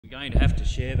going to have to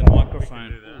share the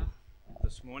microphone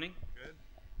this morning. Good.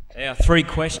 Our three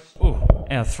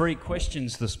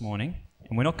questions this morning,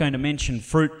 and we're not going to mention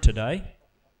fruit today.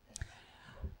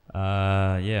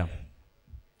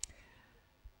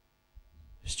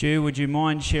 Stu, would you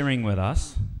mind sharing with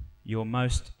us your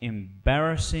most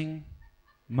embarrassing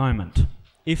moment,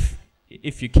 if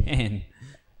you can?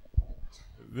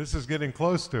 This is getting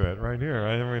close to it right here.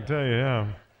 I'm going to tell you, yeah.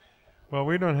 Well,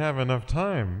 we don't have enough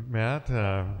time, Matt.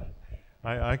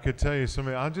 I could tell you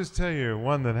something. I'll just tell you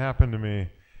one that happened to me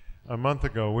a month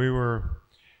ago. We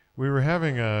were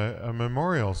having a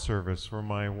memorial service for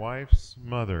my wife's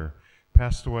mother.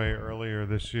 Passed away earlier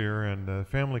this year, and the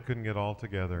family couldn't get all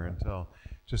together until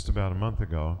just about a month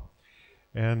ago.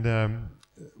 And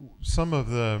some of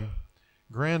the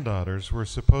granddaughters were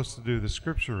supposed to do the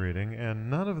scripture reading, and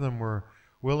none of them were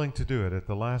willing to do it. At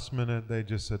the last minute, they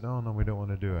just said, no, we don't want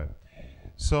to do it.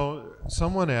 So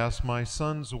someone asked my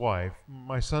son's wife,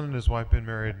 my son and his wife have been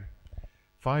married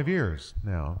 5 years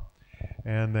now,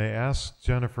 and they asked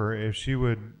Jennifer if she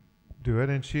would do it,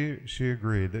 and she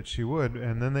agreed that she would,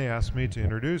 and then they asked me to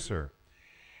introduce her.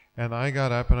 And I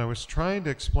got up and I was trying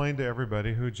to explain to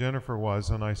everybody who Jennifer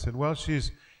was, and I said, well,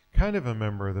 she's kind of a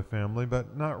member of the family,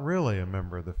 but not really a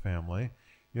member of the family.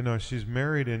 You know, she's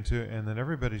married into, and then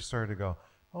everybody started to go,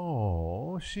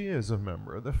 oh, she is a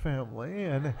member of the family,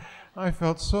 and I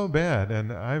felt so bad,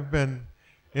 and I've been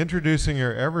introducing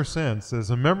her ever since as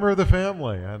a member of the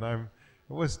family, and it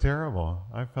was terrible.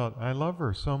 I love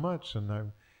her so much,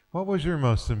 and what was your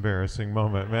most embarrassing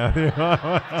moment, Matthew?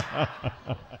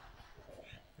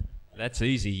 That's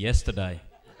easy. Yesterday,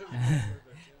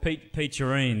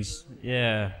 Peacherines.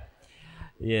 Yeah.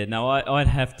 No, I'd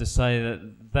have to say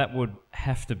that would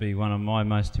have to be one of my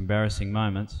most embarrassing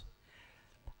moments.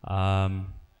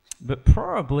 But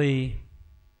probably,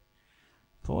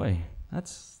 boy,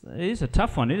 it is a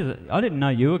tough one, isn't it? I didn't know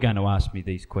you were going to ask me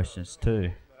these questions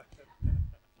too.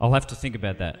 I'll have to think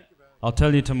about that. I'll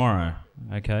tell you tomorrow,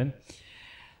 okay?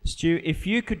 Stu, if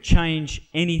you could change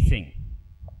anything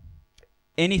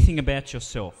about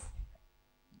yourself,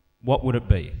 what would it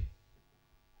be?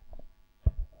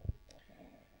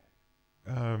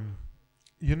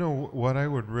 You know, what I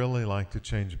would really like to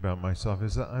change about myself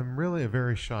is that I'm really a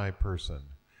very shy person.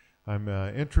 I'm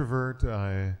an introvert.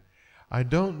 I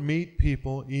don't meet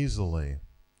people easily.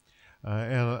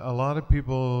 And a lot of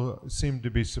people seem to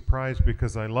be surprised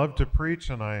because I love to preach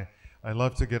and I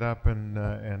love to get up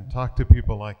and talk to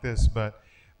people like this. But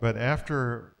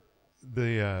after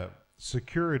the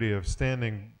security of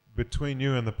standing between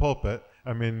you and the pulpit,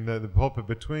 the pulpit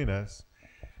between us,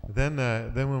 then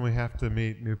when we have to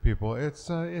meet new people,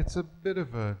 it's a bit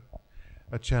of a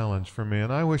challenge for me.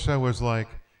 And I wish I was like,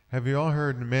 have you all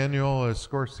heard Emmanuel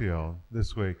Escorcio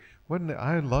this week?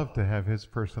 I'd love to have his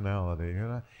personality. You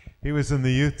know, he was in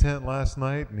the youth tent last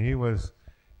night, and he was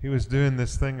doing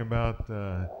this thing about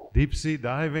deep sea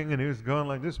diving, and he was going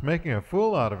like just making a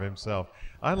fool out of himself.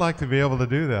 I'd like to be able to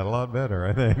do that a lot better,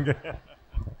 I think.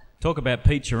 Talk about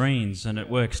Peacherines, and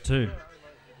it works too.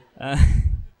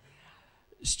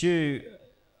 Stu,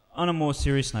 on a more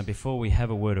serious note, before we have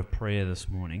a word of prayer this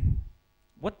morning,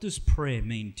 what does prayer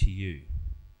mean to you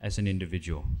as an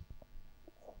individual?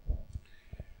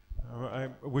 I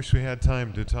wish we had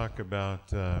time to talk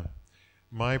about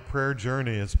my prayer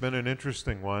journey. It's been an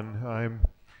interesting one.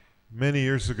 Many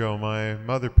years ago, my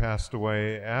mother passed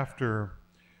away after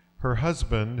her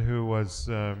husband, who was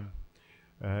an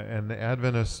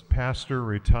Adventist pastor,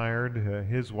 retired.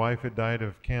 His wife had died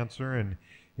of cancer, and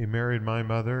he married my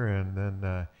mother, and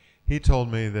then he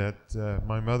told me that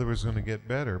my mother was going to get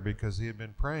better because he had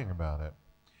been praying about it,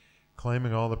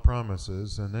 claiming all the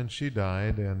promises, and then she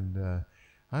died, and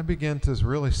I began to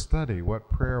really study what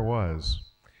prayer was.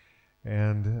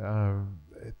 And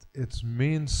it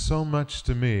means so much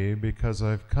to me because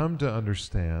I've come to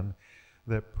understand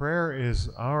that prayer is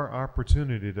our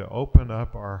opportunity to open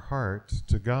up our heart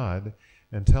to God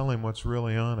and tell Him what's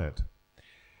really on it.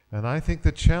 And I think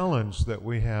the challenge that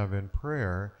we have in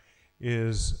prayer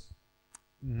is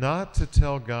not to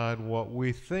tell God what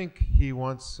we think He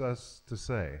wants us to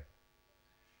say,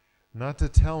 not to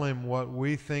tell Him what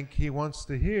we think He wants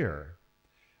to hear,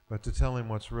 but to tell Him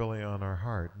what's really on our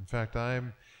heart. In fact,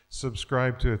 I'm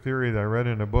subscribed to a theory that I read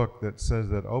in a book that says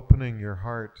that opening your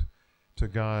heart to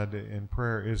God in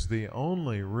prayer is the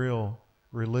only real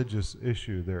religious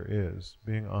issue there is,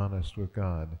 being honest with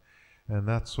God. And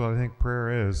that's what I think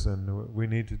prayer is, and we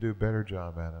need to do a better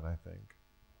job at it, I think.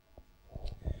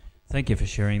 Thank you for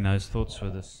sharing those thoughts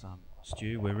with us,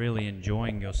 Stu. We're really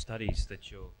enjoying your studies that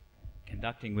you're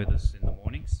conducting with us in the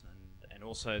mornings, and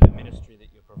also the ministry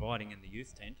that you're providing in the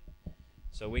youth tent.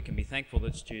 So we can be thankful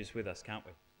that Stu's with us, can't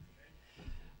we?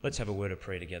 Let's have a word of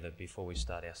prayer together before we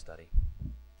start our study.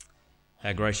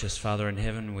 Our gracious Father in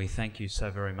heaven, we thank you so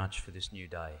very much for this new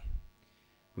day.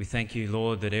 We thank you,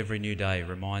 Lord, that every new day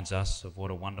reminds us of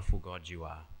what a wonderful God you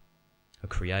are, a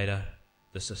creator,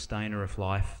 the sustainer of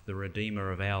life, the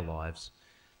redeemer of our lives,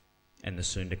 and the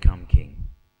soon-to-come King.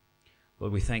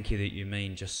 Lord, we thank you that you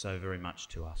mean just so very much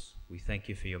to us. We thank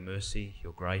you for your mercy,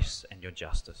 your grace, and your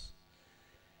justice.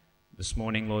 This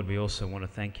morning, Lord, we also want to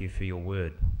thank you for your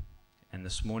word. And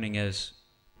this morning, as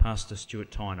Pastor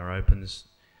Stuart Tyner opens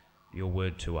your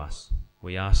word to us,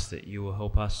 we ask that you will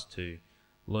help us to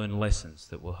learn lessons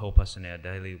that will help us in our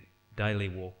daily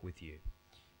walk with you.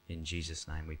 In Jesus'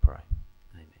 name we pray.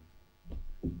 Amen.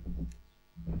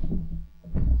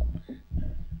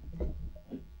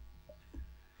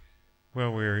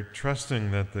 Well, we're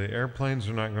trusting that the airplanes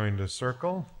are not going to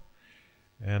circle,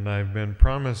 and I've been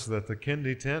promised that the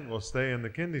kindy tent will stay in the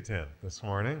kindy tent this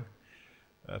morning.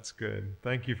 That's good.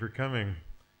 Thank you for coming.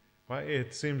 Well,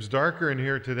 it seems darker in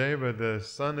here today, but the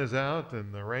sun is out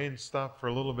and the rain stopped for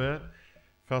a little bit.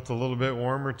 Felt a little bit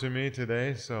warmer to me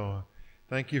today, so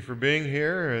thank you for being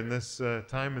here in this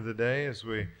time of the day as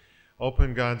we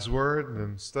open God's Word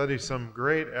and study some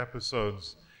great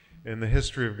episodes in the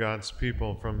history of God's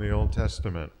people from the Old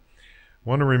Testament. I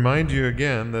want to remind you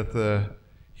again that the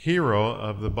hero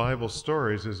of the Bible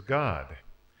stories is God,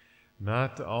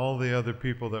 not all the other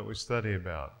people that we study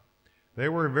about. They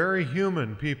were very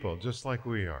human people, just like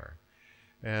we are.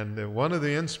 And one of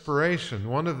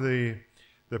the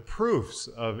proofs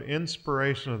of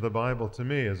inspiration of the Bible to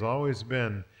me has always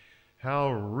been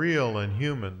how real and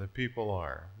human the people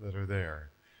are that are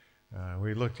there.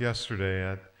 We looked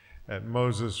yesterday at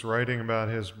Moses writing about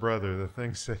his brother, the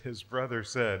things that his brother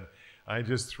said. I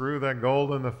just threw that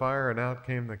gold in the fire and out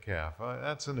came the calf.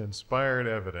 That's an inspired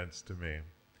evidence to me.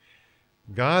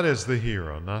 God is the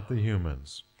hero, not the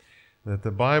humans. That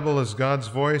the Bible is God's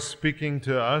voice speaking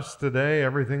to us today.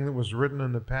 Everything that was written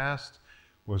in the past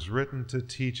was written to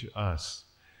teach us.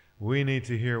 We need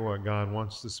to hear what God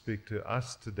wants to speak to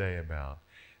us today about.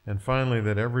 And finally,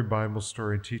 that every Bible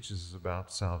story teaches us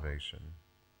about salvation.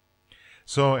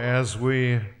 So as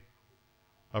we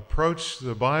approach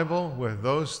the Bible with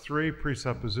those three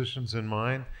presuppositions in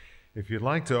mind, if you'd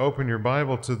like to open your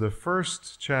Bible to the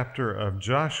first chapter of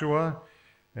Joshua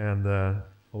and the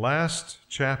last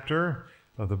chapter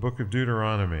of the book of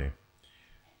Deuteronomy.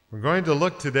 We're going to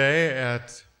look today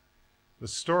at the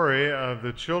story of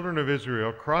the children of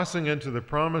Israel crossing into the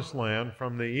promised land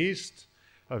from the east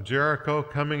of Jericho,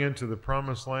 coming into the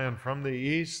promised land from the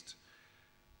east,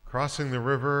 crossing the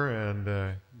river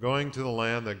and going to the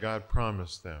land that God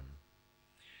promised them.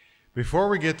 Before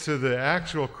we get to the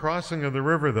actual crossing of the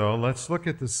river, though, let's look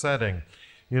at the setting.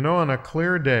 You know, on a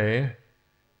clear day,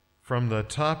 from the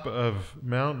top of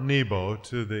Mount Nebo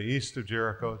to the east of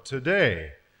Jericho,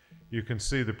 today you can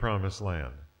see the promised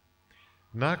land.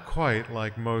 Not quite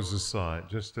like Moses saw it,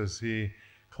 just as he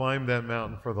climbed that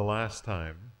mountain for the last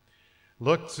time.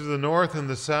 Look to the north and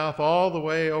the south, all the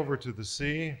way over to the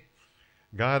sea.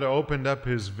 God opened up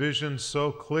his vision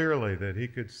so clearly that he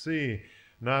could see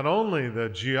not only the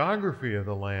geography of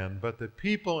the land, but the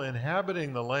people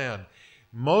inhabiting the land.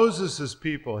 Moses'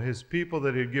 people, his people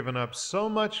that he had given up so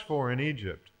much for in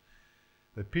Egypt,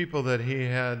 the people that he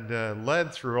had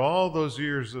led through all those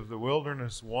years of the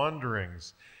wilderness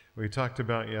wanderings we talked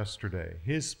about yesterday,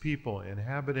 his people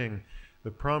inhabiting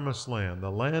the promised land, the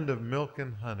land of milk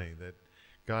and honey that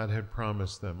God had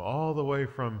promised them, all the way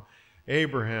from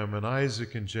Abraham and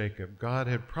Isaac and Jacob. God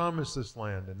had promised this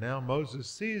land, and now Moses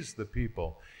sees the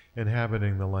people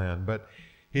inhabiting the land. But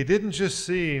he didn't just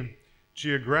see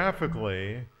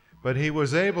geographically, but he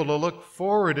was able to look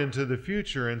forward into the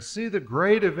future and see the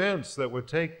great events that would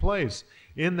take place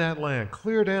in that land,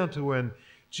 clear down to when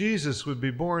Jesus would be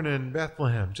born in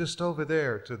Bethlehem, just over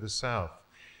there to the south.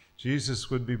 Jesus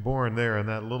would be born there in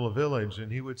that little village,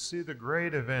 and he would see the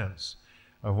great events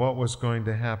of what was going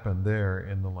to happen there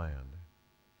in the land.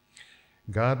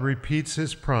 God repeats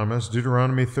his promise,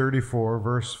 Deuteronomy 34,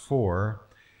 verse 4,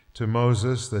 to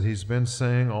Moses that he's been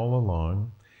saying all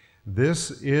along. This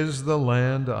is the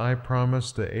land I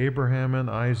promised to Abraham and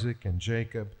Isaac and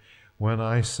Jacob when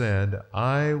I said,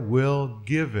 I will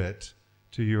give it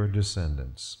to your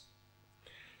descendants.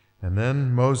 And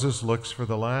then Moses looks for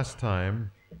the last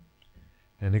time,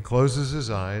 and he closes his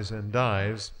eyes and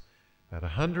dies at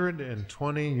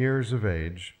 120 years of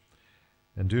age.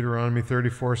 And Deuteronomy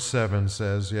 34:7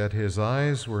 says, yet his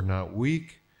eyes were not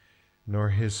weak, nor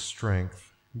his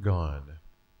strength gone.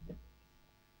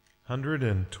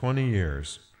 120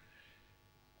 years.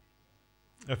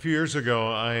 A few years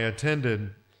ago, I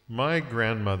attended my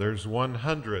grandmother's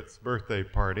 100th birthday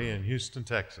party in Houston,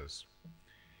 Texas.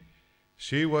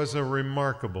 She was a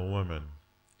remarkable woman.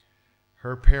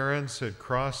 Her parents had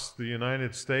crossed the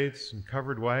United States in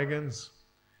covered wagons,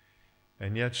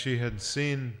 and yet she had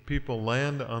seen people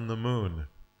land on the moon.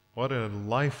 What a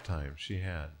lifetime she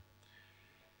had.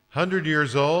 100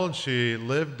 years old, she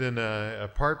lived in an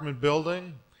apartment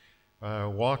building,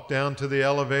 walked down to the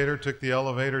elevator, took the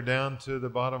elevator down to the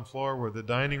bottom floor where the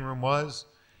dining room was,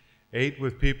 ate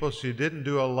with people. She didn't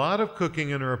do a lot of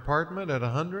cooking in her apartment at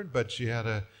 100, but she had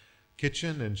a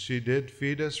kitchen, and she did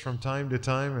feed us from time to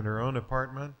time in her own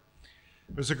apartment.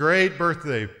 There was a great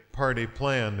birthday party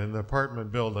planned in the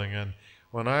apartment building, and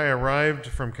when I arrived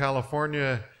from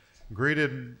California,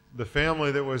 greeted the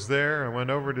family that was there, and went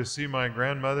over to see my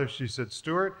grandmother, she said,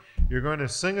 "Stuart, you're going to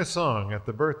sing a song at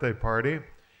the birthday party.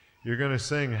 You're going to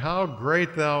sing 'How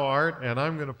Great Thou Art,' and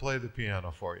I'm going to play the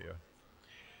piano for you."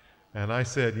 And I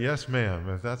said, "Yes, ma'am.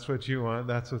 If that's what you want,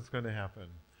 that's what's going to happen."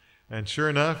 And sure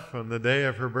enough, on the day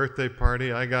of her birthday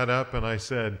party, I got up and I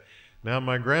said, "Now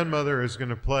my grandmother is going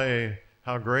to play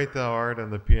 'How Great Thou Art' on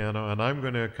the piano, and I'm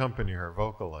going to accompany her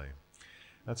vocally."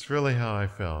 That's really how I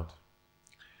felt.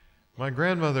 My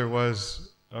grandmother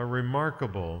was a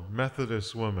remarkable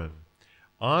Methodist woman.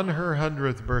 On her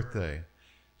 100th birthday,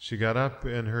 she got up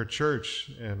in her church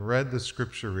and read the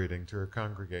scripture reading to her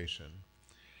congregation.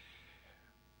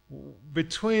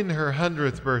 Between her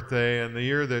 100th birthday and the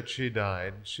year that she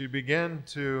died, she began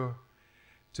to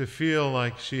feel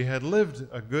like she had lived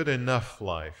a good enough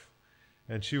life,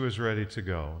 and she was ready to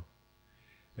go.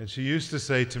 And she used to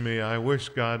say to me, "I wish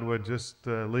God would just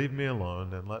leave me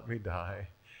alone and let me die.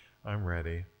 I'm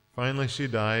ready." Finally, she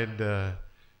died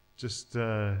just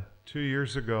 2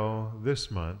 years ago this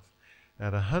month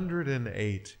at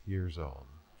 108 years old.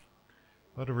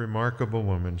 What a remarkable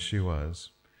woman she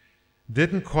was.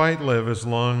 Didn't quite live as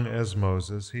long as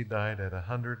Moses. He died at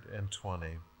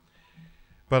 120.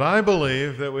 But I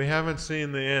believe that we haven't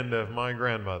seen the end of my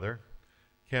grandmother.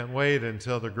 Can't wait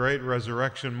until the great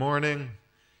resurrection morning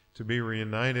to be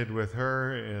reunited with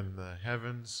her in the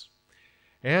heavens.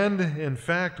 And in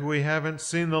fact, we haven't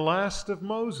seen the last of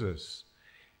Moses,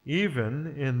 even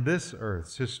in this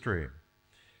earth's history.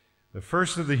 The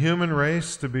first of the human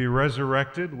race to be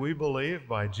resurrected, we believe,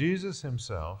 by Jesus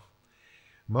himself.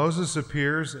 Moses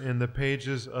appears in the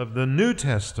pages of the New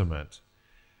Testament,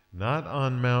 not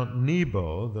on Mount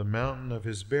Nebo, the mountain of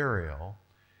his burial,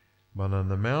 but on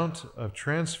the Mount of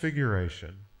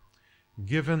Transfiguration,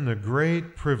 given the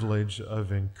great privilege of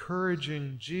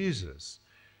encouraging Jesus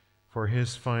for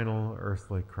his final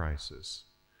earthly crisis.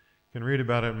 You can read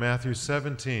about it in Matthew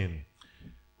 17.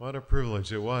 What a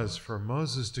privilege it was for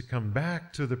Moses to come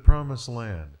back to the promised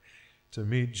land to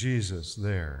meet Jesus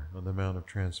there on the Mount of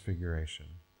Transfiguration.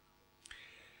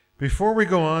 Before we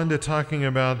go on to talking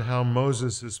about how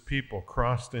Moses' people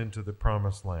crossed into the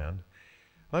promised land,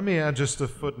 let me add just a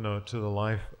footnote to the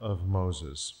life of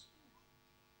Moses.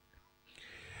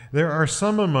 There are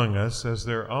some among us, as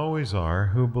there always are,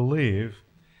 who believe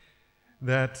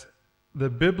that the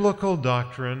biblical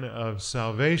doctrine of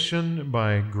salvation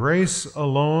by grace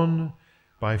alone,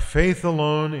 by faith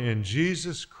alone, in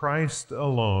Jesus Christ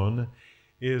alone,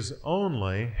 is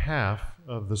only half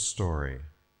of the story.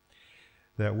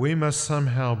 That we must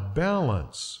somehow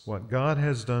balance what God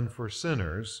has done for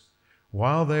sinners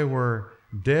while they were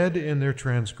dead in their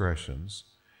transgressions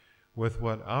with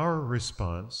what our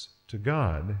response to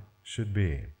God should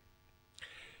be.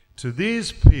 To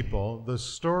these people, the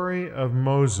story of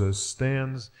Moses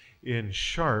stands in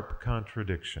sharp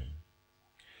contradiction.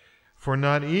 For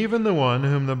not even the one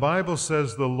whom the Bible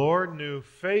says the Lord knew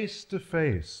face to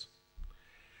face,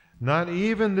 not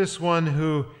even this one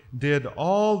who did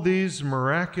all these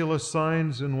miraculous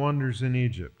signs and wonders in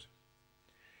Egypt,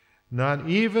 not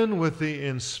even with the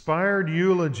inspired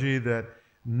eulogy that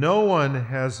no one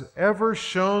has ever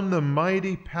shown the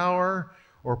mighty power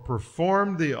or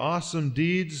performed the awesome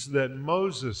deeds that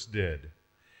Moses did,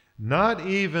 not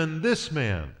even this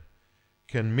man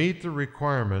can meet the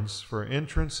requirements for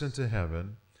entrance into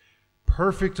heaven,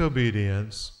 perfect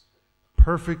obedience,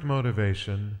 perfect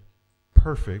motivation,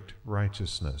 perfect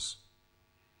righteousness.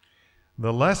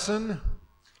 The lesson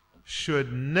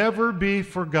should never be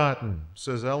forgotten,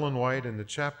 says Ellen White in the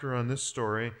chapter on this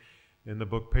story in the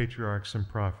book Patriarchs and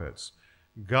Prophets.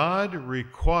 God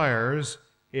requires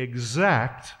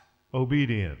exact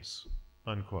obedience,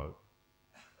 unquote.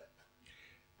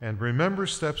 And remember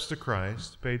Steps to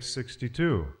Christ, page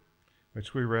 62,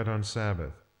 which we read on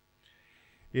Sabbath.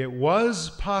 It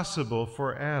was possible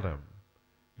for Adam,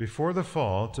 before the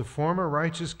fall, to form a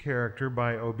righteous character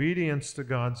by obedience to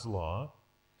God's law,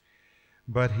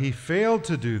 But he failed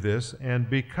to do this, and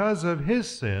because of his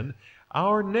sin,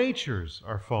 our natures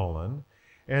are fallen,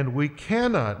 and we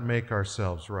cannot make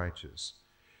ourselves righteous.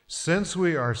 Since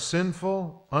we are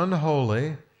sinful,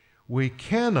 unholy, we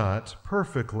cannot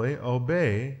perfectly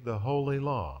obey the holy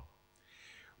law.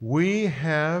 We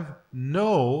have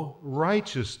no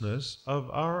righteousness of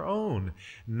our own.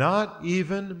 Not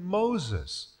even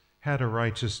Moses had a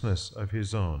righteousness of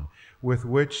his own with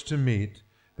which to meet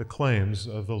the claims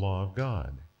of the law of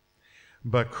God.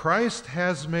 But Christ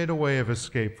has made a way of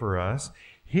escape for us.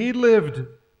 He lived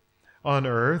on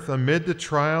earth amid the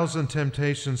trials and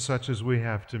temptations such as we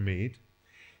have to meet.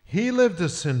 He lived a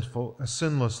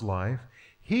sinless life.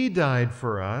 He died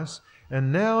for us,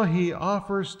 and now he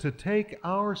offers to take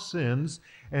our sins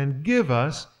and give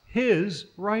us his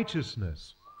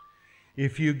righteousness.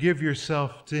 If you give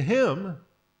yourself to him,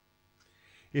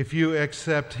 if you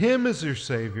accept him as your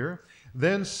Savior,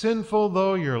 then sinful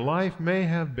though your life may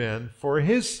have been, for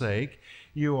his sake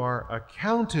you are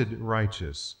accounted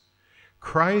righteous.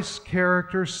 Christ's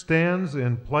character stands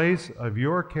in place of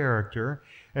your character,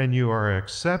 and you are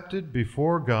accepted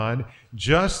before God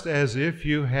just as if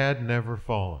you had never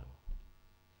fallen.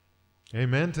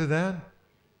 Amen to that?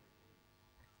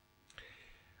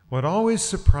 What always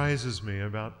surprises me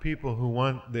about people who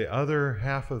want the other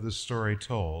half of the story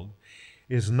told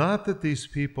is not that these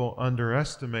people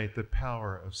underestimate the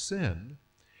power of sin,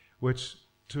 which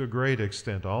to a great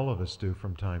extent all of us do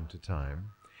from time to time,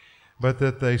 but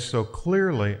that they so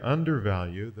clearly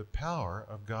undervalue the power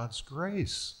of God's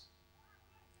grace.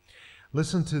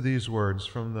 Listen to these words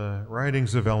from the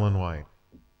writings of Ellen White.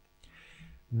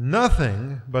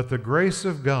 Nothing but the grace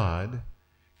of God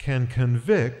can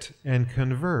convict and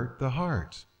convert the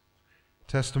heart.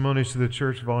 Testimonies to the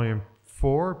Church, Volume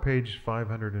 4, page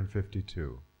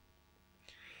 552.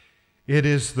 It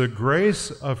is the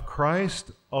grace of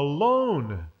Christ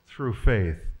alone through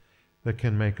faith that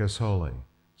can make us holy.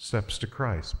 Steps to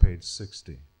Christ, page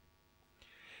 60.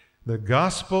 The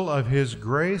gospel of his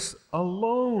grace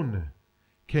alone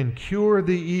can cure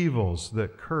the evils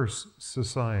that curse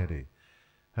society.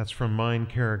 That's from Mind,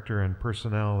 Character, and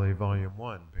Personality, Volume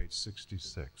 1, page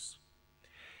 66.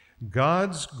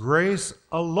 God's grace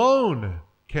alone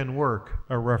can work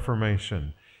a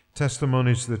reformation.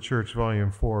 Testimonies to the Church,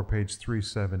 Volume 4, page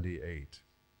 378.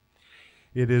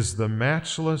 It is the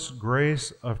matchless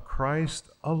grace of Christ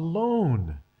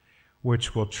alone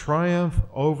which will triumph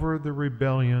over the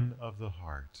rebellion of the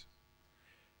heart.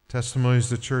 Testimonies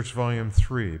to the Church, Volume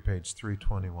 3, page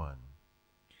 321.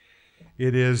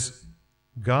 It is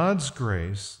God's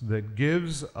grace that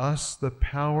gives us the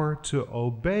power to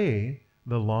obey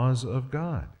the laws of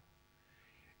God.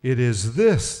 It is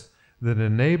this that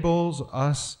enables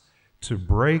us to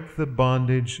break the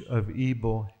bondage of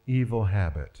evil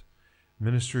habit.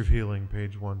 Ministry of Healing,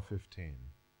 page 115.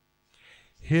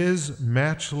 His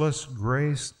matchless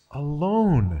grace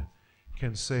alone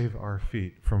can save our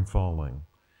feet from falling.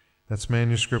 That's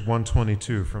manuscript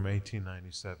 122 from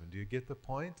 1897. Do you get the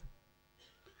point?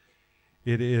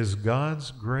 It is God's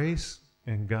grace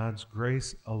and God's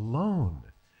grace alone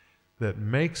that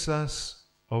makes us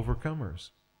overcomers.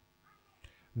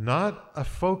 Not a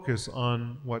focus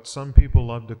on what some people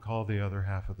love to call the other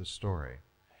half of the story.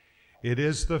 It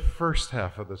is the first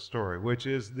half of the story, which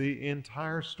is the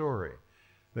entire story,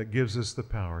 that gives us the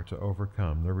power to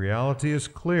overcome. The reality is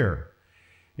clear.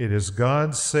 It is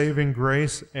God's saving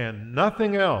grace and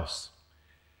nothing else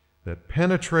that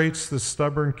penetrates the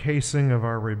stubborn casing of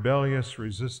our rebellious,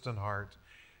 resistant heart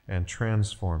and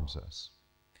transforms us.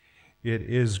 It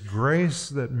is grace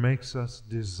that makes us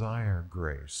desire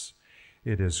grace.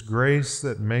 It is grace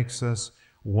that makes us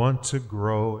want to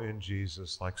grow in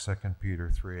Jesus, like 2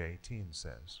 Peter 3:18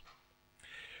 says.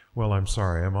 Well, I'm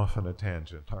sorry, I'm off on a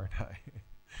tangent, aren't I?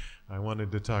 I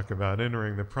wanted to talk about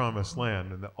entering the promised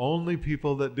land, and the only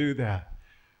people that do that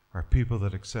are people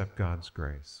that accept God's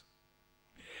grace.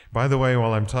 By the way,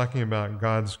 while I'm talking about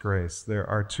God's grace, there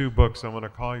are two books I want to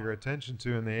call your attention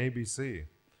to in the ABC.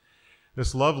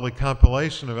 This lovely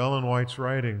compilation of Ellen White's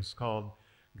writings called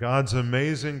God's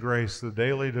Amazing Grace, the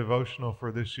daily devotional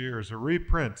for this year, is a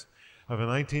reprint of the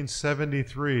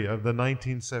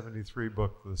 1973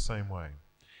 book the same way.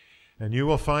 And you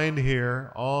will find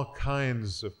here all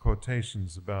kinds of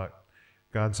quotations about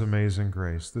God's amazing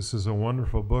grace. This is a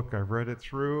wonderful book. I've read it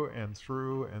through and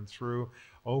through and through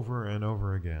over and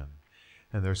over again.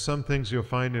 And there's some things you'll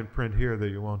find in print here that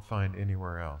you won't find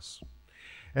anywhere else.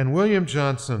 And William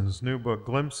Johnson's new book,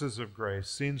 Glimpses of Grace,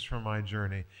 Scenes from My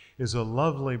Journey, is a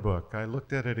lovely book. I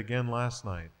looked at it again last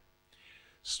night.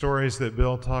 Stories that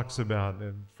Bill talks about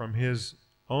and from his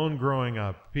own growing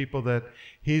up, people that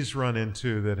he's run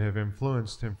into that have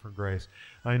influenced him for grace.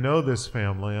 I know this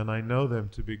family, and I know them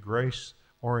to be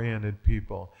grace-oriented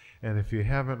people. And if you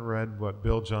haven't read what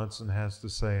Bill Johnson has to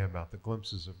say about the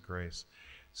glimpses of grace,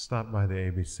 stop by the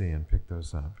ABC and pick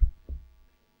those up.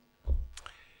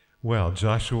 Well,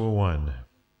 Joshua 1.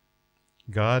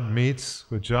 God meets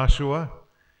with Joshua.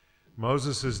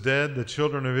 Moses is dead. The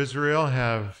children of Israel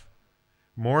have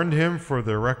mourned him for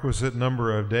the requisite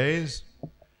number of days.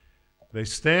 They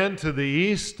stand to the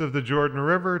east of the Jordan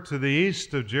River, to the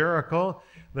east of Jericho.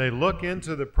 They look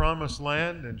into the promised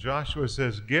land, and Joshua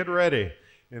says, "Get ready.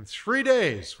 In 3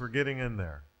 days, we're getting in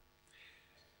there."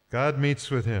 God meets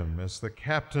with him as the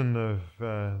captain of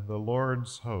the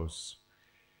Lord's hosts.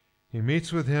 He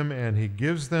meets with him, and he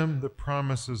gives them the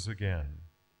promises again.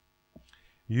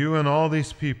 You and all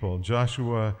these people,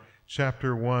 Joshua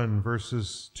chapter 1,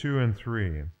 verses 2 and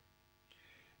 3.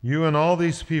 You and all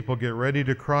these people get ready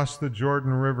to cross the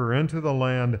Jordan River into the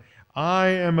land I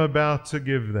am about to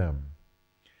give them.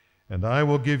 And I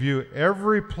will give you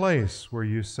every place where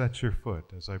you set your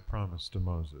foot, as I promised to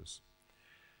Moses.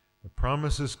 The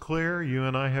promise is clear. You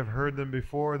and I have heard them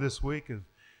before this week as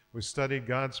we studied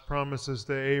God's promises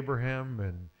to Abraham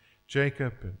and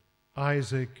Jacob and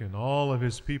Isaac and all of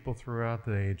his people throughout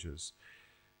the ages.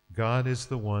 God is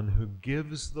the one who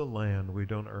gives the land. We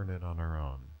don't earn it on our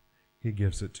own. He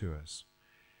gives it to us.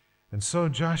 And so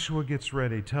Joshua gets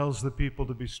ready, tells the people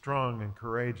to be strong and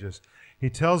courageous. He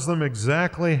tells them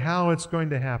exactly how it's going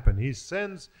to happen. He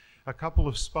sends a couple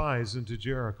of spies into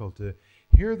Jericho to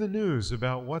hear the news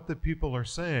about what the people are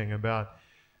saying about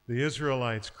the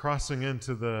Israelites crossing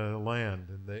into the land.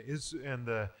 And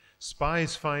the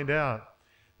spies find out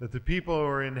that the people who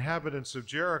are inhabitants of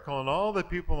Jericho and all the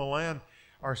people in the land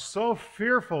are so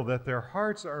fearful that their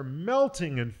hearts are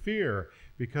melting in fear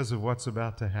because of what's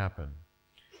about to happen.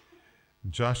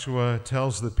 Joshua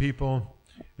tells the people,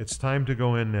 it's time to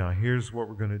go in now. Here's what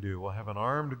we're going to do. We'll have an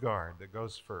armed guard that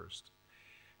goes first.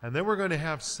 And then we're going to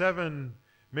have 7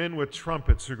 men with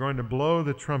trumpets who are going to blow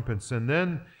the trumpets. And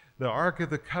then the Ark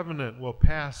of the Covenant will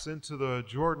pass into the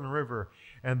Jordan River.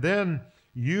 And then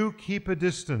you keep a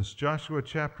distance. Joshua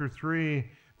chapter 3,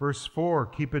 verse 4,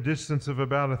 keep a distance of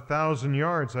about 1,000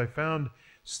 yards. I found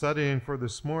studying for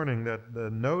this morning that the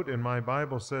note in my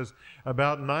Bible says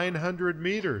about 900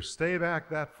 meters. Stay back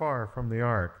that far from the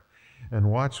Ark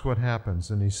and watch what happens.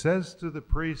 And he says to the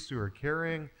priests who are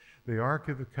carrying the Ark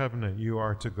of the Covenant, you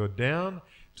are to go down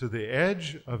to the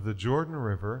edge of the Jordan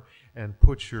River and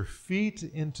put your feet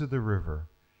into the river,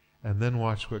 and then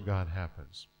watch what God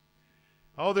happens.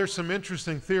 Oh, there's some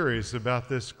interesting theories about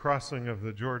this crossing of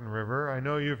the Jordan River. I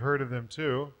know you've heard of them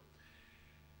too.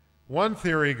 One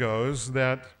theory goes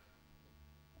that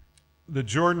the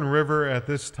Jordan River at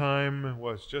this time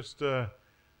was just a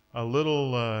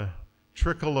little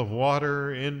trickle of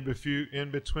water in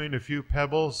between a few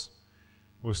pebbles.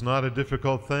 It was not a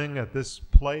difficult thing at this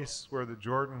place where the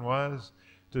Jordan was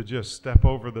to just step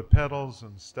over the pebbles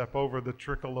and step over the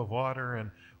trickle of water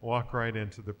and walk right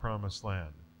into the promised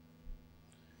land.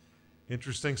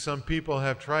 Interesting, some people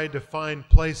have tried to find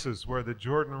places where the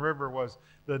Jordan River was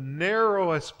the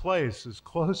narrowest place, as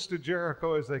close to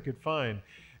Jericho as they could find,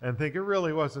 and think it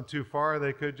really wasn't too far.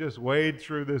 They could just wade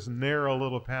through this narrow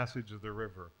little passage of the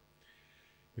river.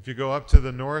 If you go up to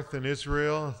the north in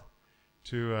Israel,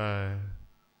 to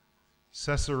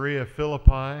Caesarea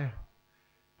Philippi,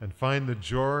 and find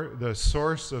the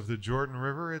source of the Jordan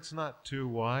River, it's not too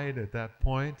wide at that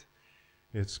point.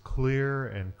 It's clear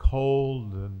and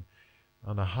cold, and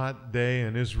on a hot day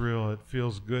in Israel, it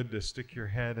feels good to stick your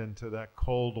head into that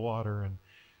cold water and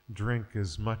drink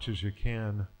as much as you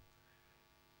can.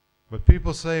 But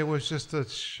people say it was just a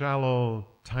shallow,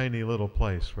 tiny little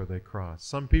place where they crossed.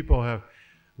 Some people have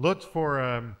looked for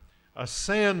a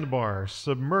sandbar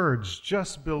submerged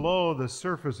just below the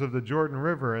surface of the Jordan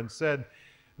River and said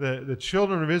the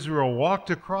children of Israel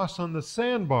walked across on the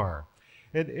sandbar.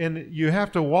 And you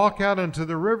have to walk out into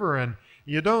the river, and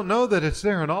you don't know that it's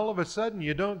there, and all of a sudden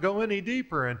you don't go any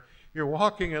deeper, and you're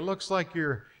walking, it looks like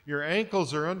your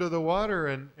ankles are under the water,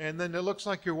 and then it looks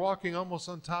like you're walking almost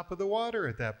on top of the water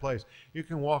at that place. You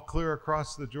can walk clear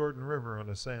across the Jordan River on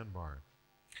a sandbar.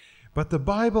 But the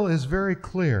Bible is very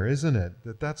clear, isn't it,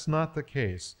 that that's not the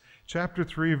case. Chapter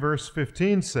 3, verse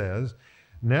 15 says,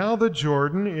 now the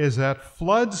Jordan is at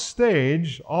flood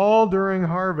stage all during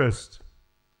harvest.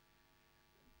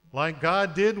 Like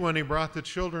God did when he brought the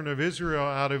children of Israel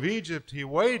out of Egypt, he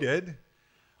waited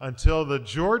until the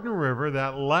Jordan River,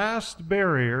 that last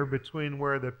barrier between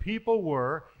where the people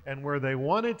were and where they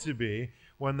wanted to be,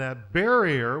 when that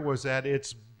barrier was at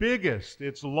its biggest,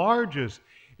 its largest,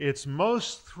 its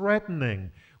most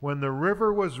threatening, when the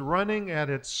river was running at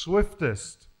its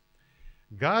swiftest.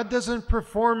 God doesn't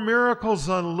perform miracles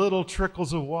on little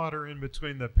trickles of water in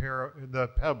between the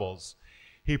pebbles.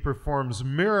 He performs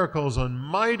miracles on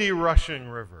mighty rushing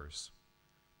rivers.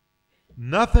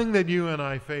 Nothing that you and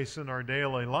I face in our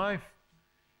daily life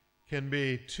can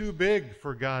be too big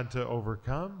for God to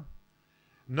overcome.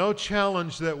 No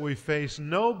challenge that we face,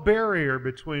 no barrier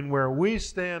between where we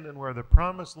stand and where the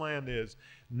promised land is,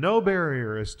 no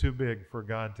barrier is too big for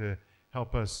God to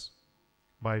help us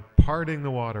by parting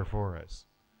the water for us.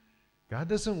 God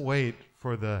doesn't wait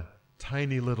for the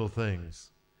tiny little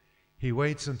things. He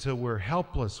waits until we're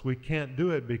helpless. We can't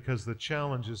do it because the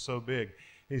challenge is so big.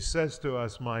 He says to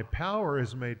us, my power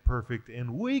is made perfect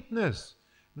in weakness,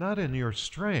 not in your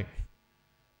strength.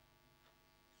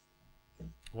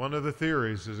 One of the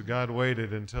theories is God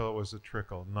waited until it was a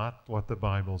trickle, not what the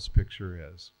Bible's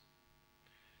picture is.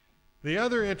 The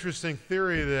other interesting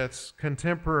theory that's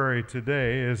contemporary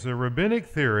today is a rabbinic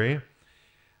theory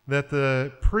that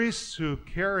the priests who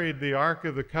carried the Ark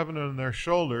of the Covenant on their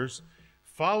shoulders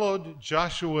followed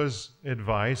Joshua's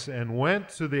advice and went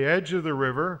to the edge of the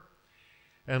river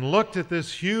and looked at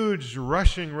this huge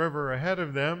rushing river ahead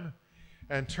of them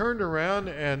and turned around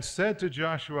and said to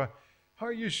Joshua,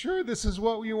 are you sure this is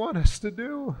what you want us to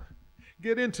do?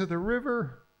 Get into the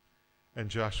river? And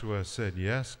Joshua said,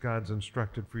 yes, God's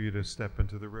instructed for you to step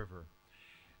into the river.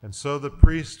 And so the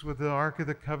priests with the Ark of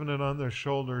the Covenant on their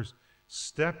shoulders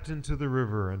stepped into the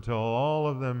river until all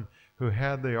of them who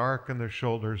had the Ark on their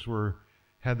shoulders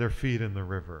had their feet in the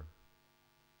river.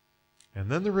 And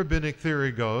then the rabbinic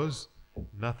theory goes,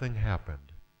 nothing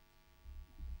happened.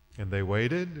 And they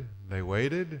waited,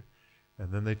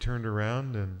 and then they turned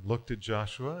around and looked at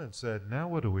Joshua and said, now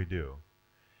what do we do?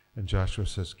 And Joshua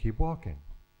says, keep walking.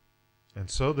 And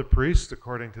so the priests,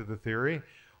 according to the theory,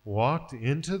 walked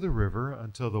into the river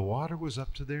until the water was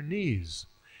up to their knees.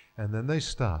 And then they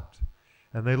stopped.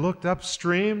 And they looked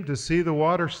upstream to see the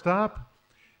water stop,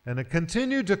 and it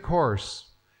continued to course.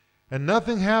 And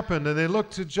nothing happened. And they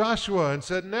looked to Joshua and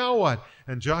said, now what?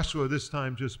 And Joshua this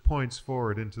time just points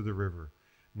forward into the river.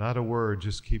 Not a word,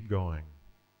 just keep going.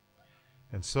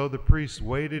 And so the priests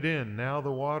waded in. Now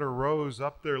the water rose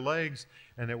up their legs,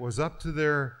 and it was up to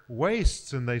their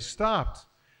waists, and they stopped.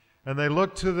 And they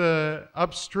looked to the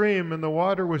upstream, and the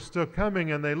water was still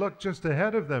coming, and they looked just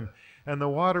ahead of them. And the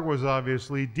water was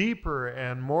obviously deeper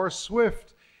and more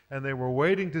swift, and they were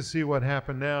waiting to see what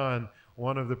happened now. And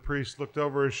one of the priests looked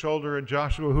over his shoulder at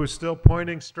Joshua, who was still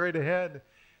pointing straight ahead.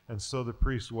 And so the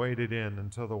priests waded in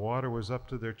until the water was up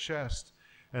to their chest.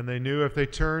 And they knew if they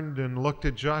turned and looked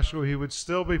at Joshua, he would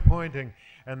still be pointing.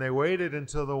 And they waited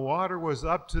until the water was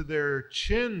up to their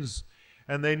chins.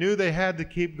 And they knew they had to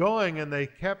keep going. And they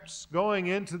kept going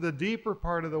into the deeper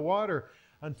part of the water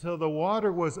until the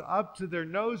water was up to their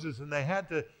noses. And they had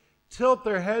to tilt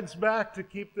their heads back to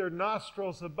keep their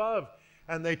nostrils above.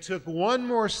 And they took one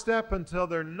more step until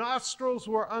their nostrils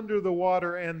were under the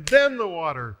water. And then the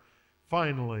water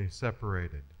finally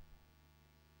separated.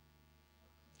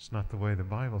 It's not the way the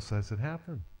Bible says it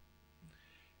happened.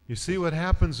 You see what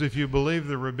happens if you believe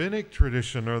the rabbinic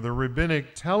tradition or the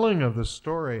rabbinic telling of the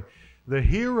story. The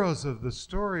heroes of the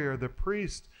story are the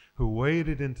priests who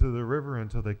waded into the river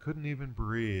until they couldn't even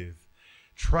breathe,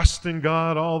 trusting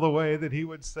God all the way that he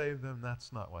would save them.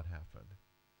 That's not what happened.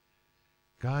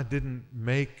 God didn't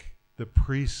make the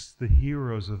priests the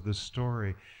heroes of the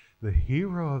story. The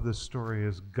hero of the story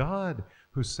is God,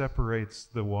 who separates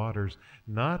the waters,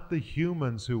 not the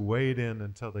humans who wade in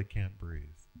until they can't breathe.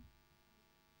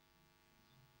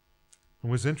 It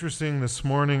was interesting this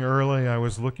morning early, I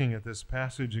was looking at this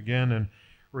passage again and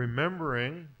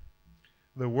remembering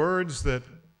the words that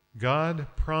God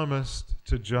promised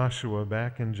to Joshua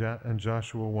back in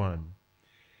Joshua 1.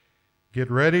 Get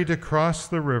ready to cross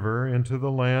the river into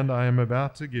the land I am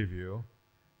about to give you.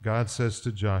 God says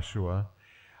to Joshua,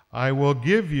 I will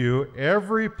give you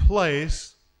every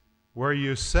place where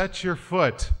you set your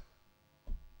foot.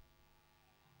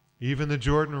 Even the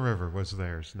Jordan River was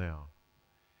theirs now.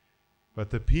 But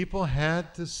the people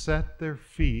had to set their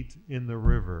feet in the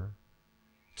river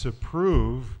to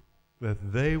prove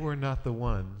that they were not the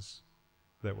ones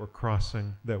that were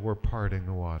crossing, that were parting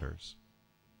the waters.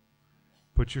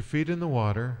 Put your feet in the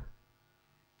water.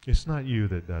 It's not you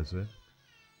that does it.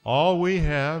 All we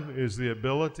have is the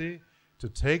ability to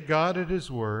take God at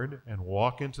his word and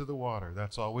walk into the water.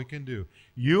 That's all we can do.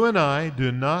 You and I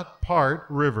do not part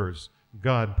rivers.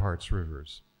 God parts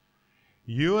rivers.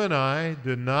 You and I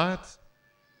do not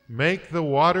make the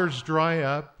waters dry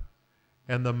up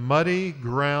and the muddy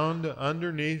ground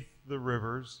underneath the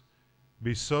rivers.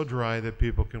 be so dry that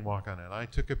people can walk on it. I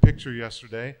took a picture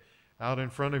yesterday out in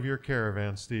front of your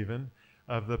caravan, Stephen,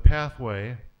 of the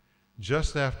pathway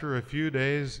just after a few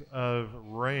days of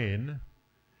rain,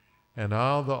 and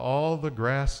all the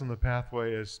grass in the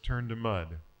pathway is turned to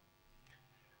mud.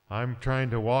 I'm trying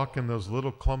to walk in those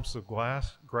little clumps of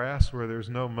grass where there's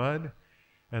no mud,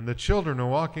 and the children are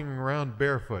walking around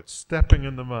barefoot, stepping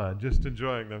in the mud, just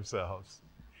enjoying themselves.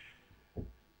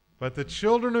 But the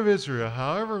children of Israel,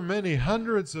 however many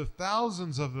hundreds of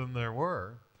thousands of them there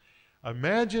were,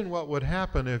 imagine what would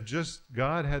happen if just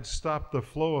God had stopped the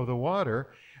flow of the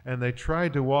water and they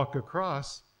tried to walk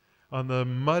across on the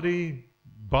muddy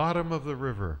bottom of the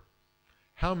river.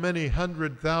 How many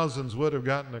hundred thousands would have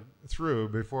gotten through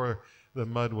before the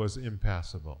mud was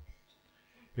impassable?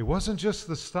 It wasn't just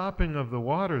the stopping of the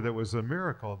water that was a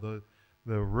miracle.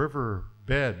 The river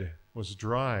bed was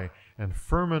dry and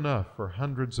firm enough for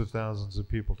hundreds of thousands of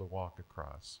people to walk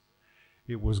across.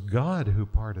 It was God who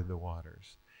parted the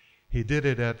waters. He did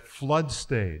it at flood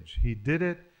stage. He did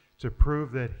it to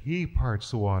prove that He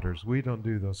parts the waters. We don't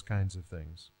do those kinds of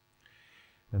things.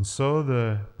 And so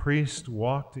the priest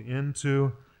walked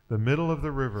into the middle of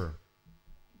the river.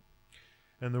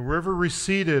 And the river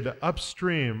receded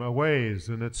upstream a ways,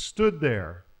 and it stood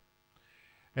there.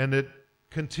 And it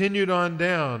continued on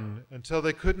down until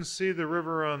they couldn't see the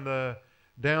river on the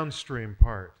downstream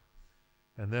part.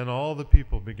 And then all the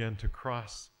people began to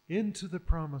cross into the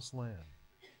promised land.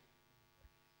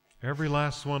 Every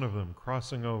last one of them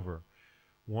crossing over,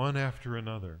 one after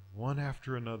another,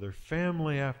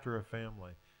 family after a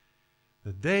family.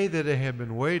 The day that they had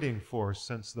been waiting for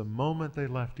since the moment they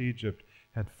left Egypt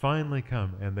had finally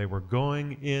come, and they were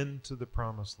going into the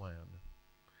promised land.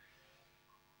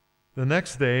 The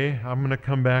next day, I'm going to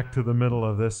come back to the middle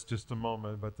of this just a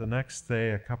moment, but the next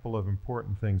day a couple of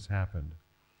important things happened.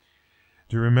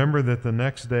 Do you remember that the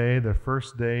next day, the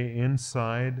first day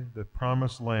inside the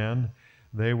promised land,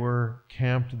 they were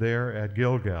camped there at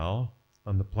Gilgal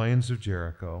on the plains of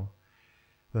Jericho.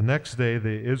 The next day,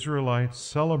 the Israelites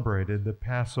celebrated the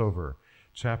Passover,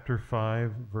 chapter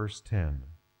 5, verse 10.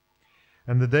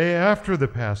 And the day after the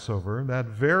Passover, that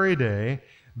very day,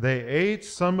 they ate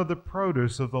some of the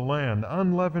produce of the land,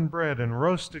 unleavened bread and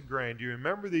roasted grain. Do you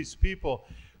remember these people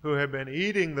who had been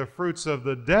eating the fruits of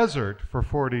the desert for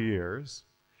 40 years,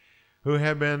 who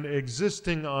had been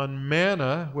existing on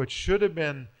manna, which should have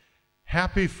been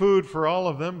happy food for all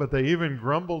of them, but they even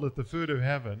grumbled at the food of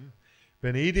heaven,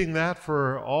 been eating that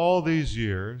for all these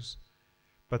years,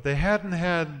 but they hadn't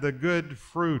had the good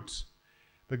fruit,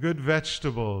 the good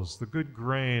vegetables, the good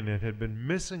grain. It had been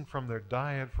missing from their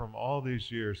diet from all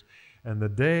these years. And the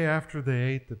day after they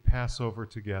ate the Passover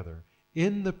together,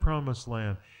 in the promised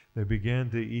land, they began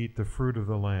to eat the fruit of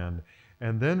the land.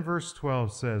 And then verse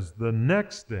 12 says, the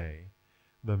next day,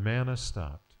 the manna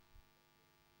stopped.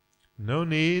 No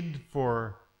need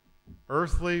for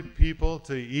earthly people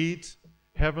to eat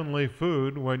heavenly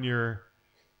food when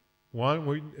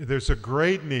there's a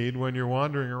great need when you're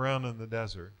wandering around in the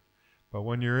desert. But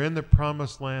when you're in the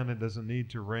promised land, it doesn't need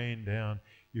to rain down.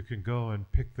 You can go and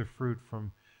pick the fruit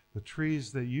from the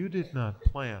trees that you did not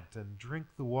plant and drink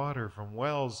the water from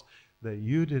wells that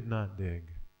you did not dig.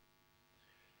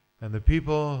 And the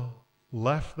people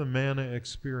left the manna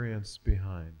experience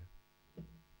behind.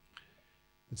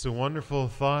 It's a wonderful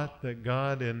thought that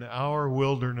God in our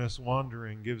wilderness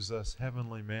wandering gives us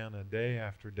heavenly manna day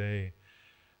after day,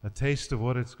 a taste of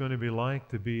what it's going to be like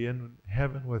to be in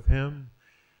heaven with Him,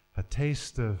 a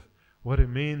taste of what it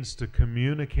means to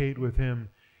communicate with Him.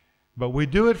 But we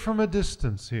do it from a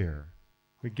distance here.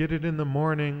 We get it in the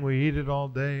morning, we eat it all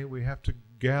day, we have to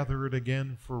gather it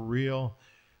again for real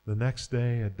the next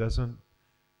day. It doesn't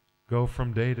go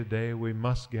from day to day, we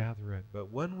must gather it.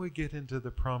 But when we get into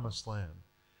the promised land,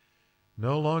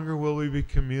 no longer will we be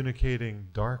communicating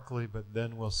darkly, but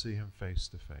then we'll see Him face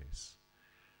to face.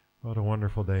 What a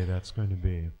wonderful day that's going to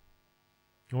be.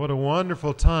 What a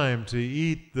wonderful time to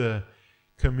eat the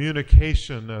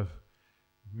communication of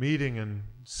meeting and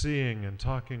seeing and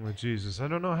talking with Jesus. I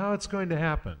don't know how it's going to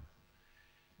happen,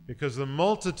 because the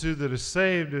multitude that is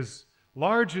saved is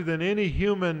larger than any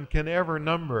human can ever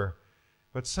number.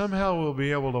 But somehow we'll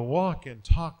be able to walk and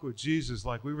talk with Jesus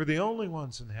like we were the only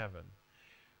ones in heaven.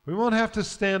 We won't have to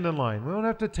stand in line. We won't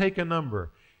have to take a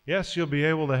number. Yes, you'll be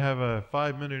able to have a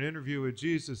 5-minute interview with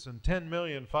Jesus in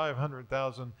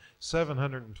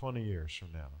 10,500,720 years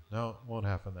from now. No, it won't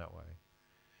happen that way.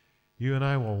 You and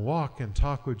I will walk and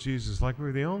talk with Jesus like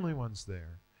we're the only ones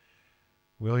there.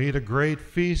 We'll eat a great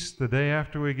feast the day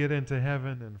after we get into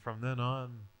heaven, and from then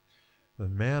on, the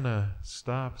manna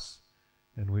stops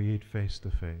and we eat face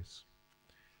to face.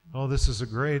 Oh, this is a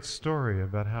great story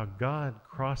about how God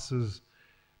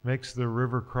makes the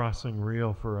river crossing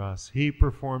real for us. He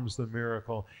performs the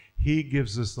miracle. He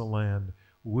gives us the land.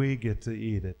 We get to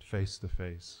eat it face to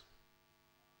face.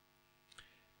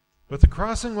 But the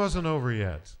crossing wasn't over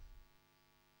yet.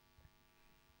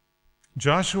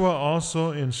 Joshua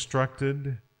also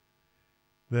instructed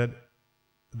that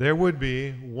there would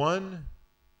be one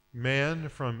man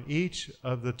from each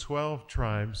of the 12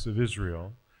 tribes of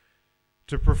Israel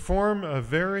to perform a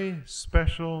very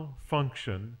special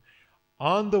function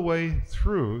on the way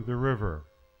through the river.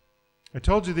 I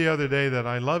told you the other day that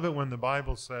I love it when the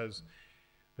Bible says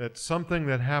that something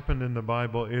that happened in the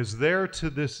Bible is there to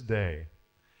this day.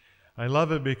 I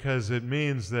love it because it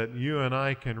means that you and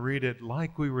I can read it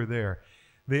like we were there.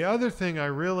 The other thing I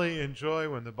really enjoy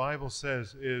when the Bible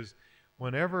says is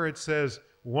whenever it says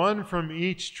one from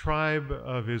each tribe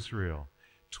of Israel,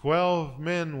 12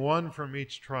 men, one from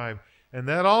each tribe, and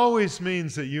that always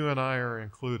means that you and I are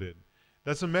included.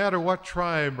 Doesn't matter what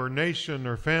tribe or nation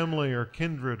or family or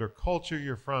kindred or culture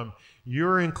you're from,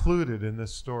 you're included in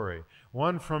this story.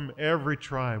 One from every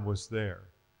tribe was there.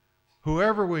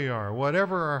 Whoever we are,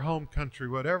 whatever our home country,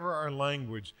 whatever our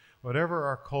language, whatever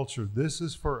our culture, this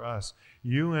is for us.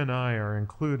 You and I are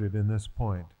included in this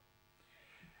point.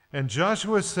 And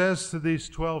Joshua says to these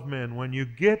 12 men, when you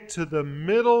get to the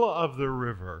middle of the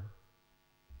river,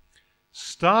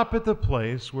 stop at the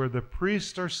place where the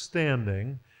priests are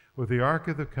standing with the Ark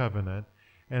of the Covenant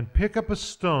and pick up a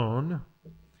stone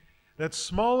that's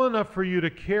small enough for you to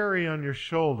carry on your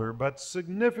shoulder, but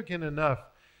significant enough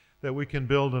that we can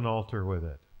build an altar with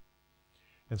it.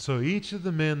 And so each of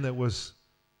the men that was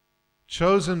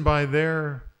chosen by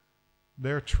their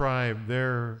tribe,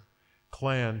 their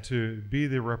clan to be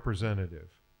the representative,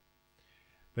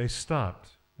 they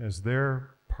stopped as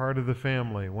their part of the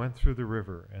family went through the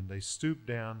river, and they stooped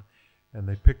down and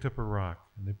they picked up a rock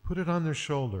and they put it on their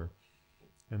shoulder,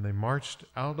 and they marched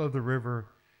out of the river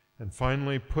and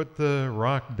finally put the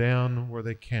rock down where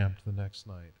they camped the next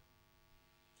night.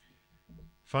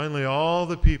 Finally, all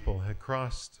the people had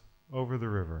crossed over the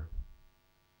river.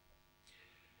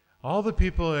 All the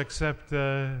people except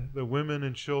the women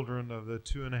and children of the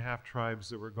 2.5 tribes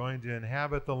that were going to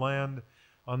inhabit the land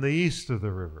on the east of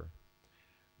the river.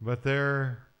 But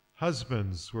their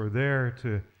husbands were there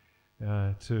to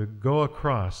go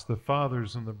across. The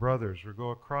fathers and the brothers would go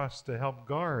across to help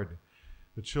guard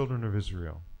the children of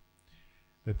Israel.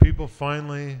 The people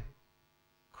finally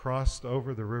crossed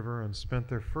over the river and spent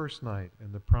their first night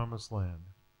in the promised land.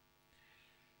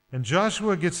 And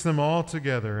Joshua gets them all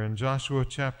together in Joshua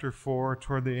chapter 4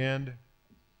 toward the end.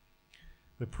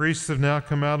 The priests have now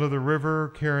come out of the river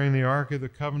carrying the Ark of the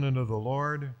Covenant of the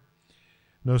Lord.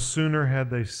 No sooner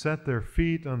had they set their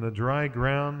feet on the dry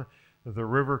ground that the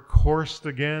river coursed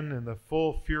again in the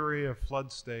full fury of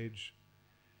flood stage.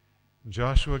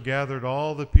 Joshua gathered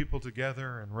all the people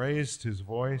together and raised his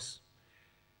voice,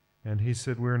 and he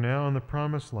said, "We're now in the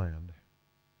promised land.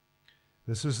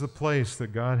 This is the place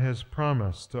that God has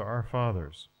promised to our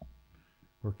fathers.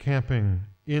 We're camping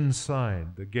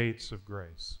inside the gates of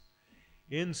grace,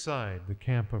 inside the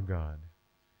camp of God."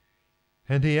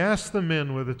 And he asked the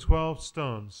men with the 12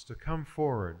 stones to come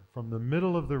forward from the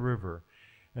middle of the river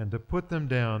and to put them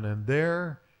down. And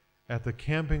there at the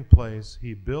camping place,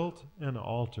 he built an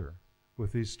altar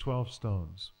with these 12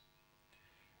 stones.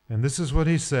 And this is what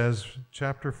he says,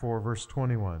 chapter 4, verse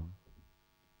 21.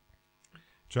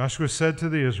 Joshua said to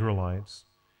the Israelites,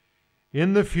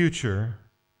 "In the future,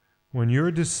 when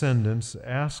your descendants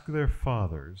ask their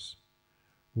fathers,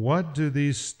 'What do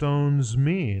these stones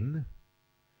mean?'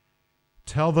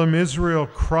 tell them Israel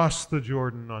crossed the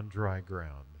Jordan on dry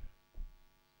ground."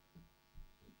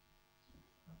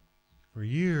 For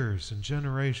years and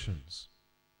generations,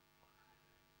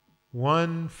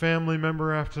 one family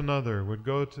member after another would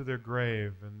go to their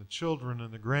grave, and the children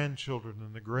and the grandchildren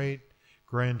and the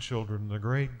great-grandchildren and the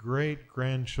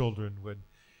great-great-grandchildren would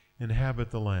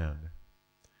inhabit the land.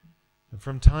 And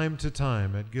from time to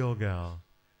time at Gilgal,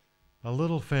 a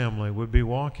little family would be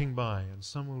walking by, and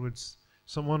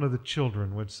one of the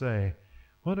children would say,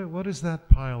 what is that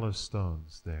pile of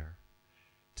stones there?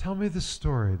 Tell me the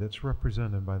story that's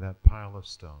represented by that pile of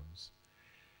stones.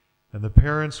 And the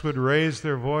parents would raise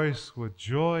their voice with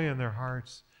joy in their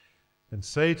hearts and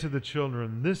say to the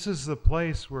children, "This is the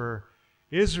place where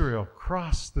Israel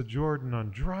crossed the Jordan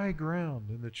on dry ground."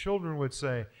 And the children would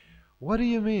say, "What do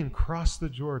you mean, cross the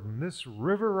Jordan? This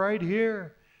river right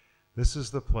here?" "This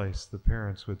is the place," the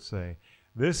parents would say.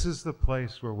 "This is the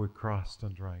place where we crossed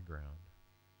on dry ground."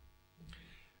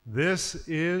 This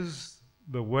is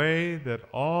the way that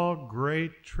all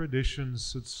great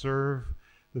traditions should serve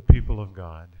the people of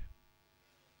God.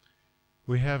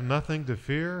 We have nothing to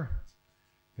fear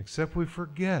except we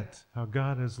forget how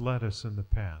God has led us in the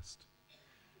past.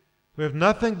 We have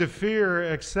nothing to fear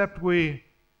except we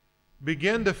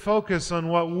begin to focus on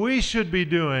what we should be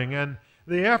doing and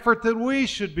the effort that we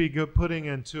should be putting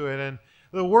into it and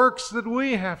the works that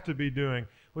we have to be doing.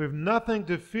 We have nothing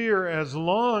to fear as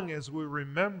long as we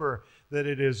remember that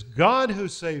it is God who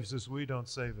saves us. We don't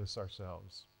save us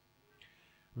ourselves.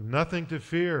 We have nothing to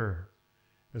fear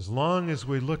as long as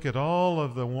we look at all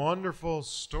of the wonderful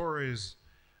stories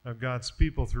of God's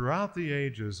people throughout the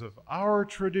ages, of our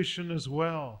tradition as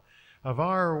well, of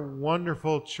our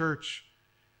wonderful church,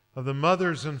 of the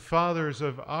mothers and fathers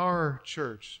of our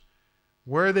church,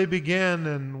 where they began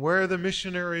and where the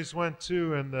missionaries went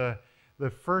to, and the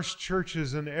first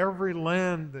churches in every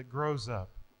land that grows up.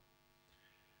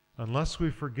 Unless we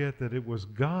forget that it was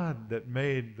God that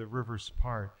made the rivers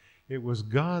part. It was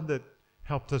God that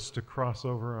helped us to cross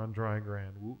over on dry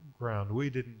ground. We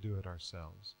didn't do it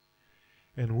ourselves.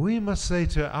 And we must say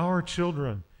to our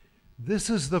children, this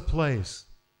is the place.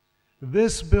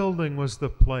 This building was the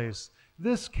place.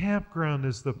 This campground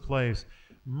is the place.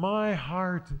 My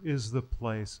heart is the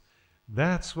place.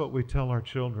 That's what we tell our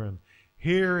children.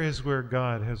 Here is where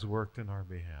God has worked in our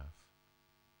behalf.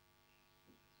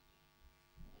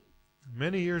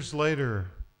 Many years later,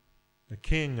 the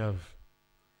king of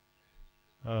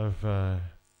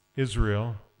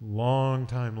Israel, long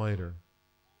time later,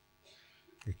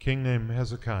 a king named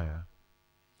Hezekiah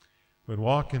would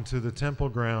walk into the temple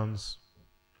grounds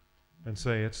and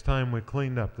say, it's time we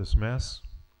cleaned up this mess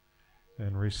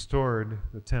and restored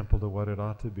the temple to what it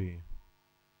ought to be.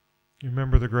 You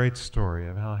remember the great story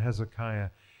of how Hezekiah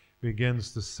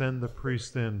begins to send the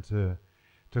priest in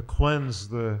to cleanse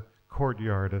the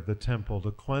courtyard of the temple,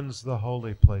 to cleanse the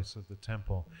holy place of the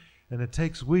temple. And it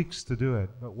takes weeks to do it.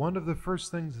 But one of the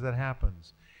first things that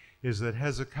happens is that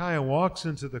Hezekiah walks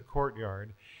into the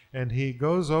courtyard and he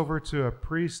goes over to a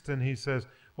priest and he says,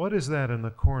 what is that in the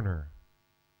corner?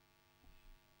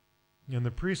 And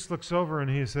the priest looks over and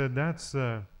he said,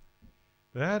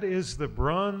 that is the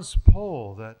bronze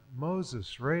pole that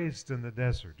Moses raised in the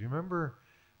desert. Do you remember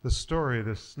the story?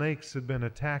 The snakes had been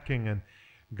attacking and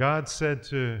God said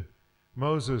to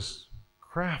Moses,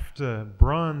 craft a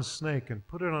bronze snake and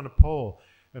put it on a pole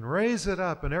and raise it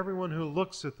up, and everyone who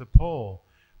looks at the pole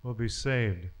will be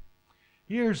saved.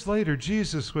 Years later,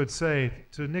 Jesus would say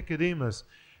to Nicodemus,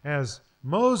 as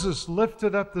Moses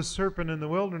lifted up the serpent in the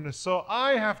wilderness, so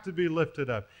I have to be lifted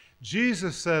up.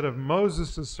 Jesus said of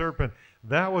Moses the serpent,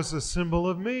 that was a symbol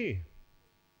of me.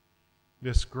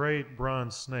 This great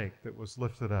bronze snake that was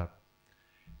lifted up.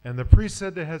 And the priest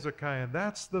said to Hezekiah,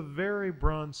 that's the very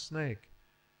bronze snake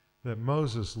that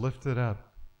Moses lifted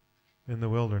up in the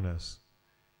wilderness.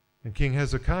 And King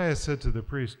Hezekiah said to the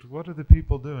priest, what are the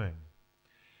people doing?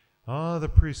 The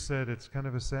priest said, it's kind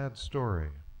of a sad story.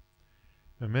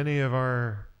 And many of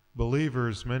our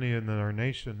believers, many in our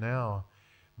nation now,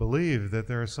 believe that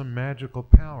there are some magical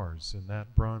powers in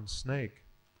that bronze snake.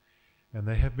 And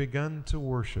they have begun to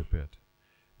worship it.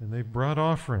 And they brought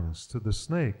offerings to the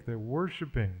snake. They're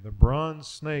worshiping the bronze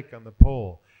snake on the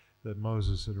pole that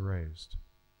Moses had raised.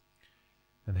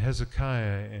 And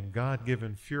Hezekiah, in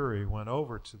God-given fury, went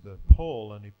over to the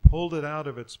pole and he pulled it out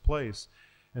of its place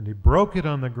and he broke it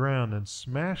on the ground and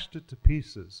smashed it to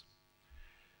pieces.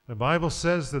 The Bible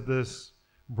says that this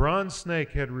bronze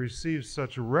snake had received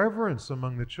such reverence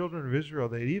among the children of Israel,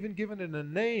 they'd even given it a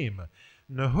name.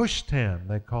 Nehushtan,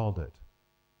 they called it.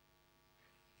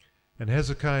 And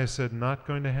Hezekiah said, not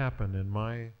going to happen in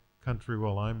my country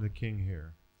while I'm the king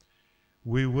here.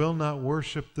 We will not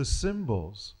worship the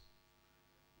symbols.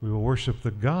 We will worship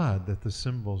the God that the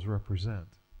symbols represent.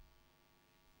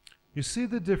 You see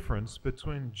the difference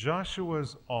between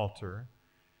Joshua's altar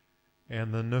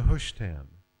and the Nehushtan.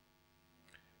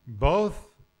 Both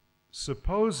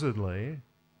supposedly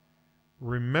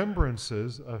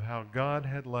remembrances of how God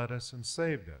had led us and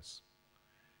saved us.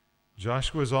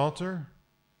 Joshua's altar,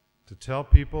 to tell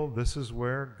people this is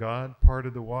where God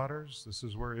parted the waters, this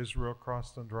is where Israel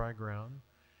crossed on dry ground.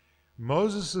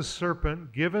 Moses'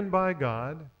 serpent, given by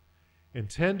God,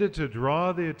 intended to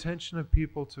draw the attention of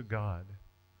people to God.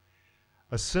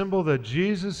 A symbol that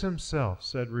Jesus himself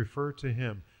said referred to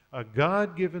him, a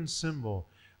God-given symbol,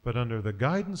 but under the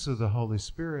guidance of the Holy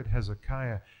Spirit,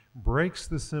 Hezekiah breaks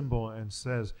the symbol and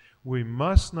says, we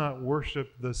must not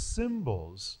worship the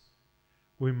symbols,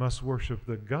 we must worship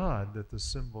the God that the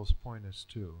symbols point us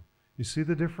to. You see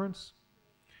the difference?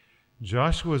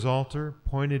 Joshua's altar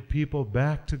pointed people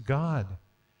back to God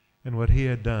and what he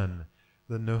had done.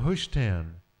 The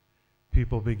Nehushtan,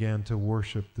 people began to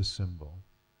worship the symbol.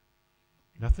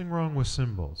 Nothing wrong with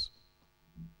symbols.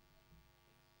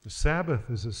 The Sabbath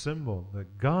is a symbol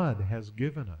that God has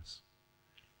given us.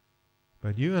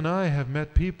 But you and I have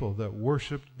met people that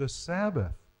worshiped the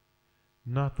Sabbath,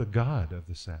 not the God of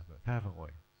the Sabbath, haven't we?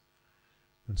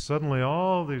 And suddenly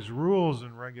all these rules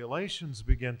and regulations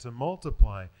begin to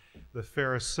multiply. The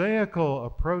Pharisaical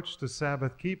approach to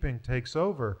Sabbath keeping takes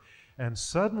over, and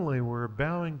suddenly we're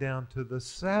bowing down to the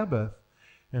Sabbath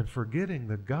and forgetting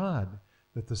the God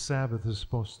that the Sabbath is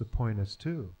supposed to point us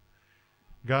to.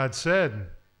 God said,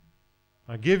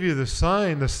 I give you the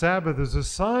sign, the Sabbath is a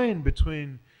sign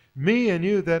between me and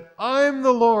you that I'm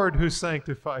the Lord who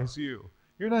sanctifies you.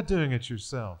 You're not doing it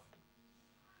yourself.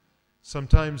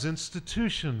 Sometimes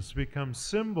institutions become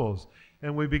symbols,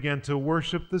 and we begin to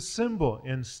worship the symbol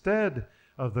instead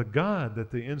of the God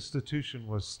that the institution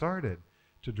was started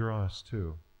to draw us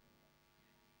to.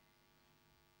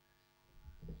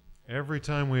 Every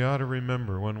time we ought to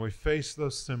remember, when we face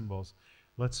those symbols,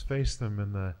 let's face them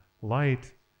in the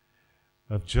light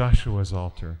of Joshua's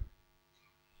altar.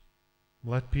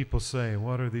 Let people say,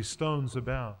 what are these stones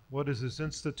about? What is this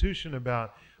institution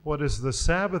about? What is the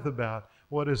Sabbath about?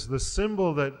 What is the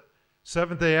symbol that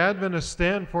Seventh-day Adventists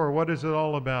stand for? What is it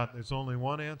all about? There's only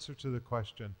one answer to the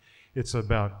question. It's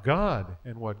about God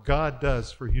and what God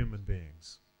does for human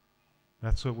beings.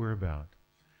 That's what we're about.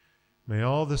 May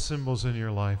all the symbols in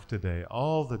your life today,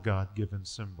 all the God-given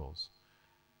symbols,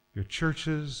 your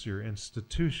churches, your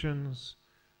institutions,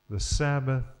 the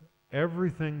Sabbath,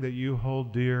 everything that you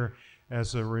hold dear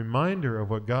as a reminder of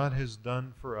what God has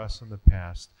done for us in the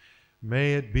past,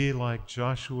 may it be like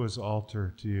Joshua's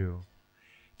altar to you,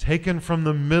 taken from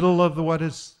the middle of what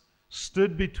has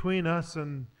stood between us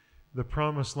and the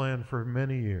promised land for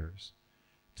many years.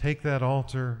 Take that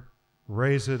altar,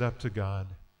 raise it up to God,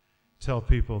 tell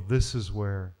people this is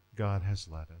where God has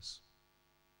led us.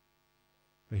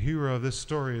 The hero of this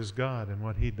story is God and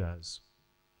what He does.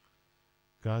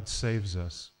 God saves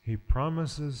us. He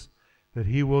promises that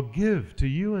He will give to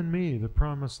you and me the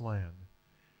promised land.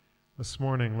 This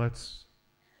morning, let's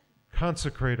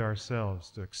consecrate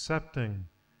ourselves to accepting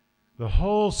the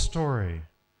whole story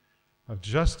of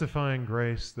justifying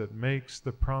grace that makes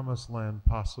the promised land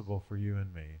possible for you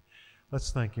and me.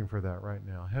 Let's thank Him for that right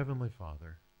now. Heavenly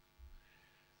Father,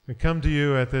 we come to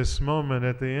you at this moment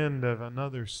at the end of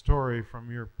another story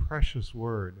from your precious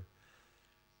word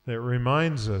that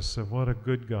reminds us of what a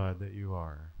good God that you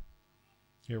are.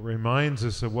 It reminds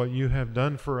us of what you have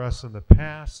done for us in the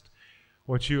past,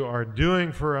 what you are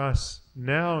doing for us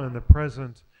now in the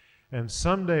present, and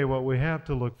someday what we have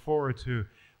to look forward to,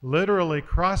 literally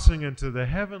crossing into the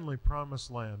heavenly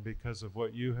promised land because of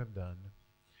what you have done.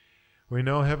 We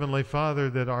know, Heavenly Father,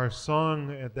 that our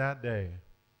song at that day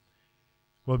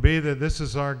will be that this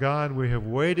is our God. We have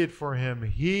waited for Him.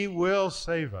 He will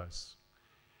save us.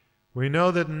 We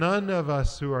know that none of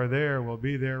us who are there will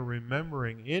be there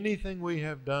remembering anything we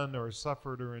have done or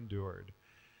suffered or endured.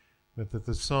 But that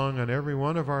the song on every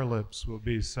one of our lips will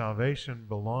be, salvation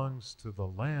belongs to the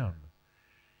Lamb.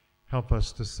 Help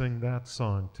us to sing that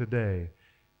song today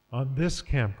on this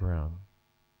campground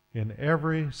in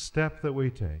every step that we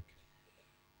take.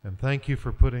 And thank you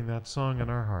for putting that song in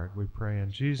our heart. We pray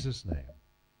in Jesus' name.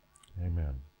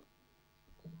 Amen.